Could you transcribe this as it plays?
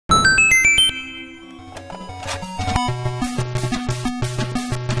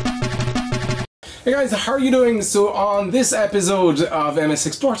Hey guys, how are you doing? So on this episode of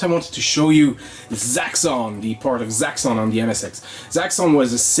MSX Port, I wanted to show you Zaxxon, the port of Zaxxon on the MSX. Zaxxon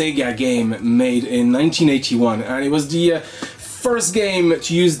was a Sega game made in 1981, and it was the first game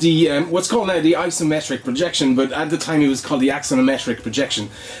to use the what's called now the isometric projection, but at the time it was called the axonometric projection.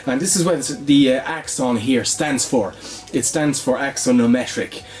 And this is what the axon here stands for. It stands for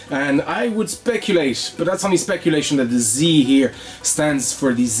axonometric. And I would speculate, but that's only speculation, that the Z here stands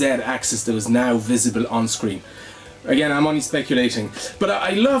for the Z axis that is now visible on screen. Again, I'm only speculating. But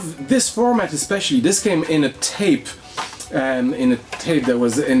I love this format especially. This came in a tape. That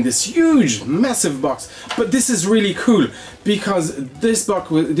was in this huge, massive box. But this is really cool because this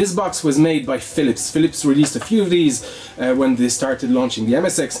box was made by Philips. Philips released a few of these when they started launching the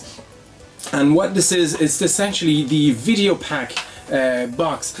MSX. And what this is, it's essentially the video pack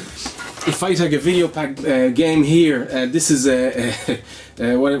box. If I take a video pack game here, this is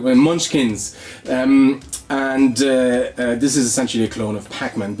Munchkins. This is essentially a clone of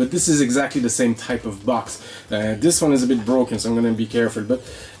Pac-Man, but this is exactly the same type of box. This one is a bit broken, so I'm going to be careful, but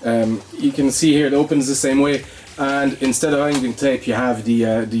you can see here it opens the same way, and instead of having tape you have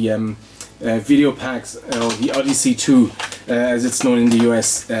the video packs, or the Odyssey 2 as it's known in the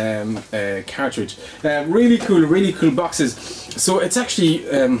US, cartridge. Really cool boxes. So it's actually,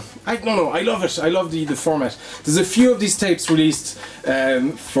 I don't know, I love it. I love the format. There's a few of these tapes released for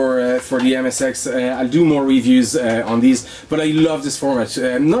the MSX. I'll do more reviews on these, but I love this format.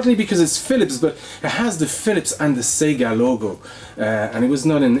 Not only because it's Philips, but it has the Philips and the Sega logo, and it was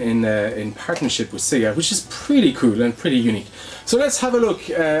not in partnership with Sega, which is pretty cool and pretty unique. So let's have a look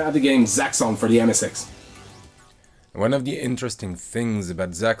at the game Zaxxon for the MSX. One of the interesting things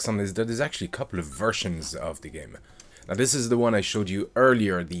about Zaxxon is that there's actually a couple of versions of the game. Now this is the one I showed you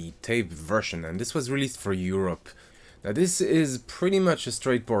earlier, the tape version, and this was released for Europe. Now this is pretty much a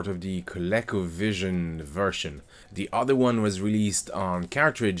straight port of the ColecoVision version. The other one was released on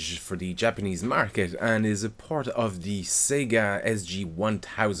cartridge for the Japanese market and is a port of the Sega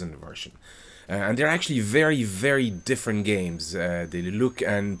SG-1000 version. And they're actually very different games. They look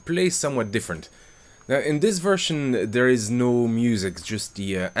and play somewhat different. Now in this version there is no music, just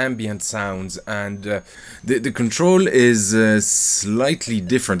the ambient sounds, and the control is slightly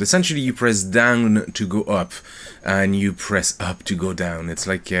different. Essentially you press down to go up and you press up to go down. It's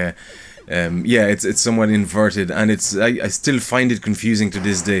like yeah, it's somewhat inverted, and I still find it confusing to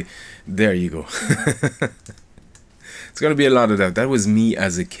this day. There you go. It's gonna be a lot of that. That was me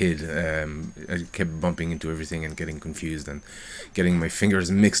as a kid. I kept bumping into everything and getting confused and getting my fingers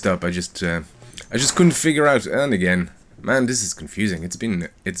mixed up. I just couldn't figure out. And again, man, this is confusing. It's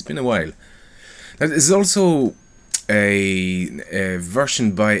been a while. There's also a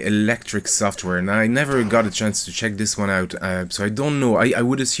version by Electric Software, and I never got a chance to check this one out. So I don't know. I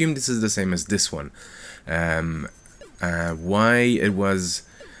would assume this is the same as this one. Why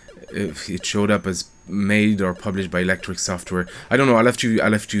it showed up as made or published by Electric Software, I don't know. I'll have to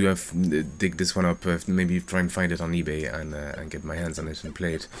dig this one up. Maybe try and find it on eBay and get my hands on it and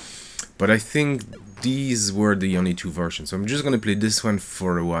play it. But I think these were the only two versions, so I'm just going to play this one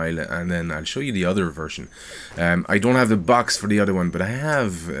for a while and then I'll show you the other version. I don't have the box for the other one, but I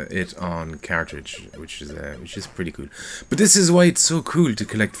have it on cartridge, which is pretty cool. But this is why it's so cool to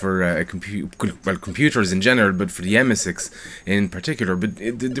collect for computers in general, but for the MSX in particular. But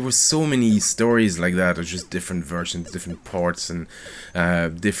there were so many stories like that, of just different versions, different ports, and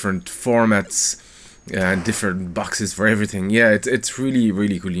different formats. Different boxes for everything. Yeah, it's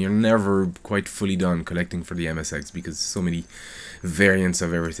really cool. You're never quite fully done collecting for the MSX because so many variants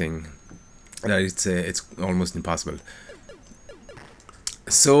of everything that it's almost impossible.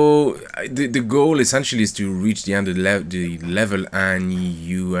 So the goal essentially is to reach the end of the level, and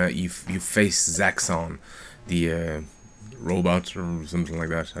you face Zaxxon, the robot or something like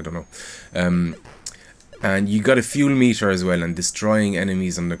that. I don't know. And you got a fuel meter as well, and destroying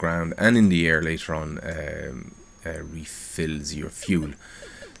enemies on the ground and in the air later on refills your fuel.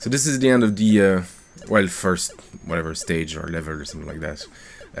 So this is the end of the first whatever stage or level or something like that.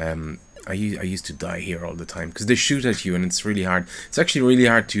 I used to die here all the time because they shoot at you and it's really hard. It's actually really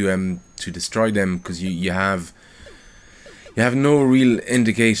hard to destroy them because you have no real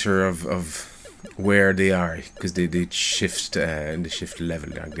indicator of where they are, because they shift level,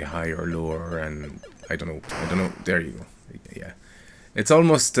 like the higher or lower, and I don't know. There you go. Yeah, it's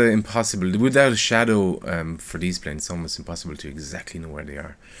almost impossible without a shadow for these planes. It's almost impossible to exactly know where they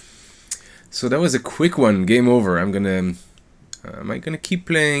are. So that was a quick one. Game over. Am I gonna keep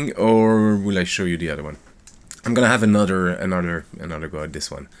playing, or will I show you the other one? I'm gonna have another go at this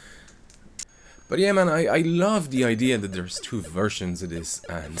one. But yeah, man, I love the idea that there's two versions of this,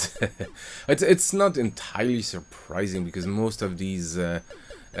 and it's not entirely surprising because most of these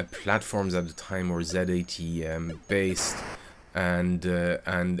platforms at the time were Z80 based, and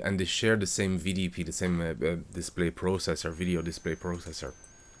they share the same VDP, the same display processor, video display processor.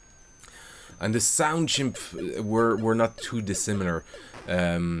 And the sound chimp were not too dissimilar.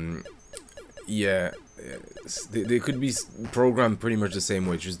 Yeah, they could be programmed pretty much the same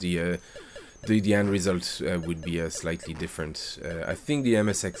way, just the end result would be slightly different. I think the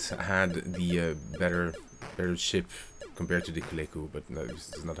MSX had the better chip compared to the Coleco, but no,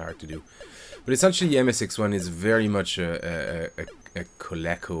 it's not hard to do. But essentially, the MSX one is very much a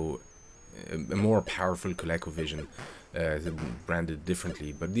Coleco, a more powerful ColecoVision, branded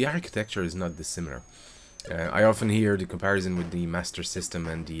differently. But the architecture is not dissimilar. I often hear the comparison with the Master System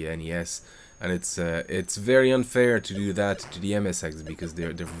and the NES. And it's very unfair to do that to the MSX because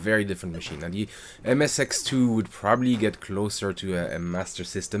they're very different machines. And the MSX2 would probably get closer to a Master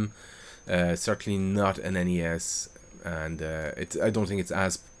System, certainly not an NES, and I don't think it's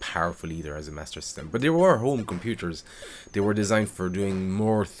as powerful either as a Master System. But they were home computers. They were designed for doing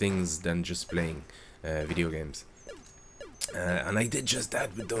more things than just playing video games. And I did just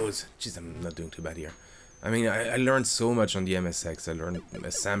that with those. Jeez, I'm not doing too bad here. I mean, I learned so much on the MSX. I learned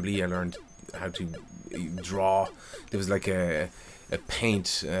assembly. I learned how to draw. There was like a paint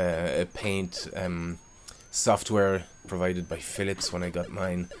software provided by Philips when I got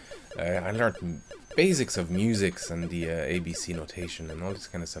mine. I learned basics of music and the ABC notation and all this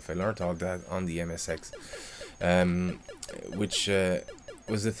kind of stuff. I learned all that on the MSX, which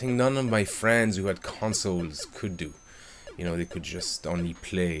was the thing none of my friends who had consoles could do. You know, they could just only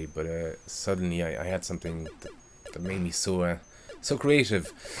play, but suddenly I had something that made me so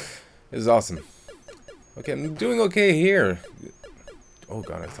creative. It was awesome. Okay, I'm doing okay here. Oh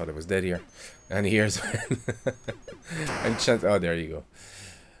god, I thought I was dead here. And here's I'm oh, there you go.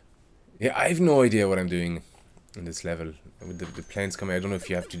 Yeah, I have no idea what I'm doing in this level with the planes coming. I don't know if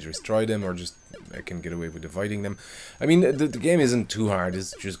you have to destroy them or just I can get away with avoiding them. I mean, the game isn't too hard.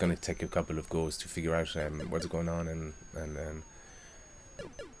 It's just going to take a couple of goes to figure out what's going on and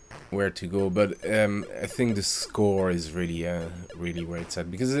where to go. But I think the score is really where it's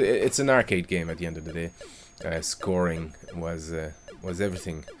at, because it's an arcade game at the end of the day. Scoring was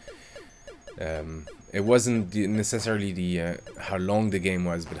everything. It wasn't necessarily the how long the game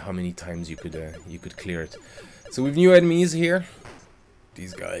was, but how many times you could clear it. So we've new enemies here.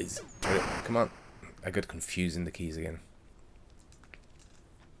 These guys. Come on. I got confused in the keys again.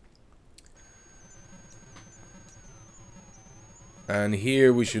 And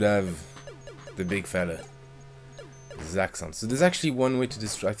here we should have the big fella, Zaxxon. So there's actually one way to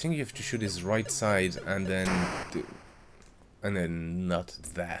destroy. I think you have to shoot his right side and then not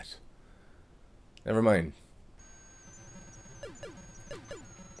that. Never mind.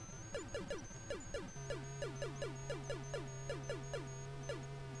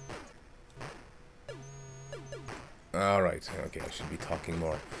 Alright, okay, I should be talking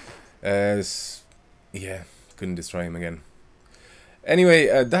more. Yeah, couldn't destroy him again.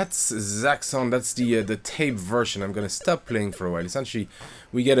 Anyway, that's Zaxxon. That's the tape version. I'm gonna stop playing for a while. Essentially,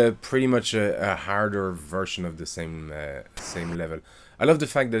 we get a pretty much a harder version of the same level. I love the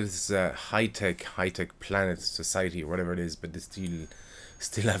fact that it's high-tech planet society or whatever it is, but they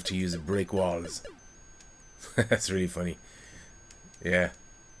still have to use brick walls. That's really funny. Yeah,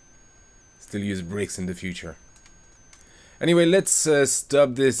 still use bricks in the future. Anyway, let's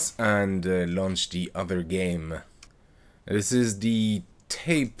stop this and launch the other game. This is the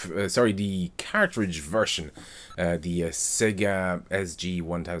the cartridge version, the Sega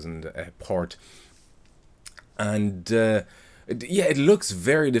SG-1000 port, and yeah, it looks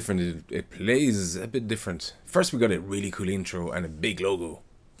very different. It plays a bit different. First, we got a really cool intro and a big logo.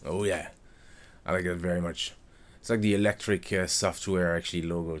 Oh yeah, I like that very much. It's like the electric software actually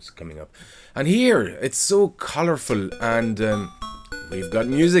logos coming up. And here, it's so colorful, and we've got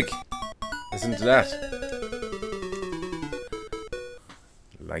music. Listen to that.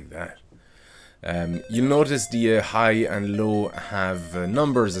 Like that. You'll notice the high and low have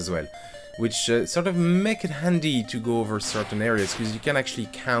numbers as well, which sort of make it handy to go over certain areas, because you can actually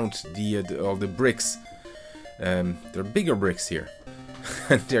count all the bricks. They're bigger bricks here.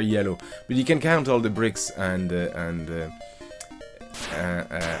 And they're yellow, but you can count all the bricks and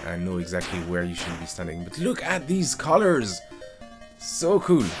know exactly where you should be standing. But look at these colors, so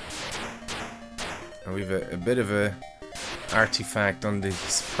cool. And we've a bit of a artifact on the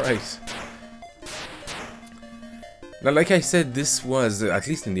sprite. Now, like I said, this was at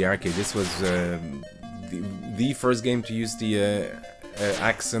least in the arcade. This was the first game to use the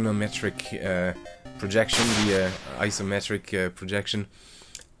axonometric projection, the isometric projection,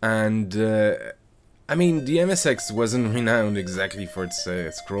 and I mean, the MSX wasn't renowned exactly for its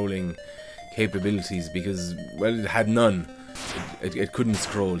scrolling capabilities because, well, it had none. It couldn't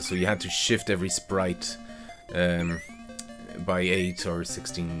scroll, so you had to shift every sprite by 8 or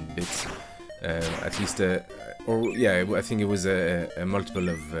 16 bits, at least, or yeah, I think it was a multiple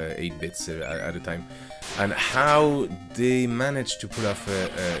of 8 bits at a time. And how they managed to pull off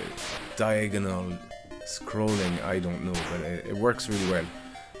a diagonal scrolling, I don't know, but it works really well,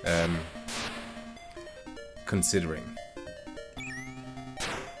 considering.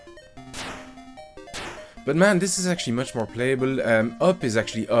 But man, this is actually much more playable. Up is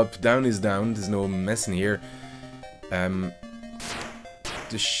actually up, down is down, there's no messing here.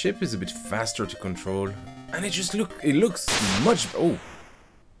 The ship is a bit faster to control, and it looks much, oh,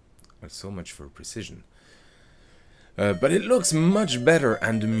 well, so much for precision. But it looks much better,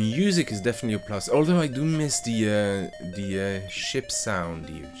 and the music is definitely a plus. Although I do miss the ship sound,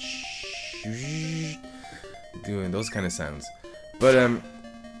 doing those kind of sounds. But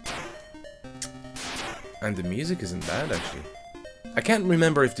and the music isn't bad actually. I can't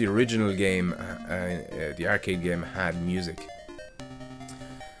remember if the original game, the arcade game, had music.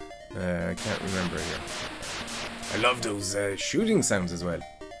 I can't remember here. I love those shooting sounds as well.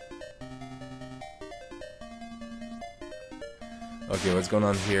 Okay, what's going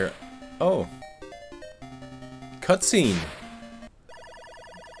on here? Oh, cutscene.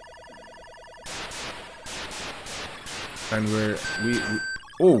 And we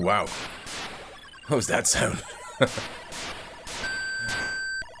oh wow, what was that sound?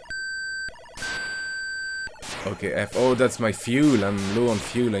 Okay, F. Oh, that's my fuel. I'm low on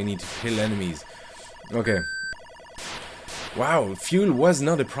fuel. I need to kill enemies. Okay. Wow, fuel was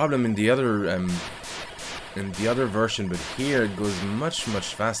not a problem in the other version, but here it goes much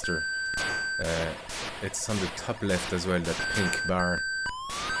faster. It's on the top left as well, that pink bar.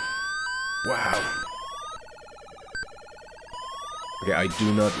 Wow. Okay, I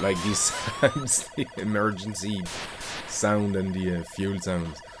do not like these sounds, the emergency sound and the fuel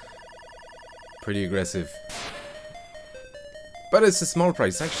sounds. Pretty aggressive. But it's a small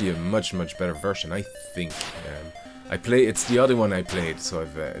price, actually a much better version, I think. It's the other one I played, so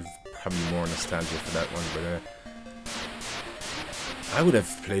I've probably more nostalgia for that one, but I would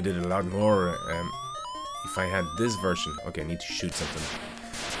have played it a lot more if I had this version. Okay, I need to shoot something.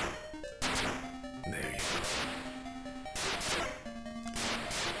 There you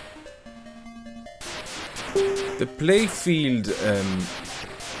go. The playfield,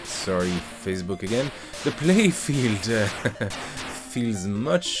 sorry, Facebook again. The playfield feels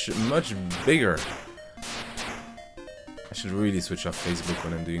much bigger. I should really switch off Facebook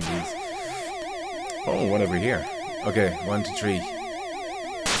when I'm doing these. Oh, what over here? Okay, 1, 2, 3.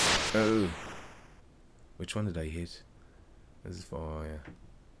 Oh. Which one did I hit? This is, oh yeah.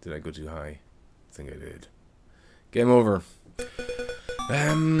 Did I go too high? I think I did. Game over.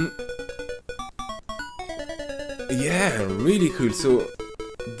 Yeah, really cool. So,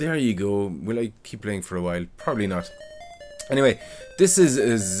 there you go. Will I keep playing for a while? Probably not. Anyway, this is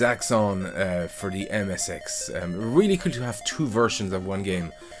Zaxxon for the MSX. Really cool to have 2 versions of one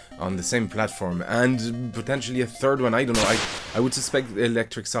game on the same platform, and potentially a third one. I don't know. I would suspect the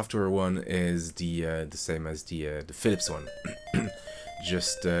Electric Software one is the same as the Philips one,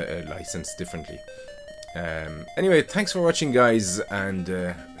 just licensed differently. Anyway, thanks for watching, guys, and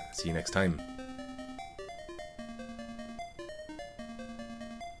see you next time.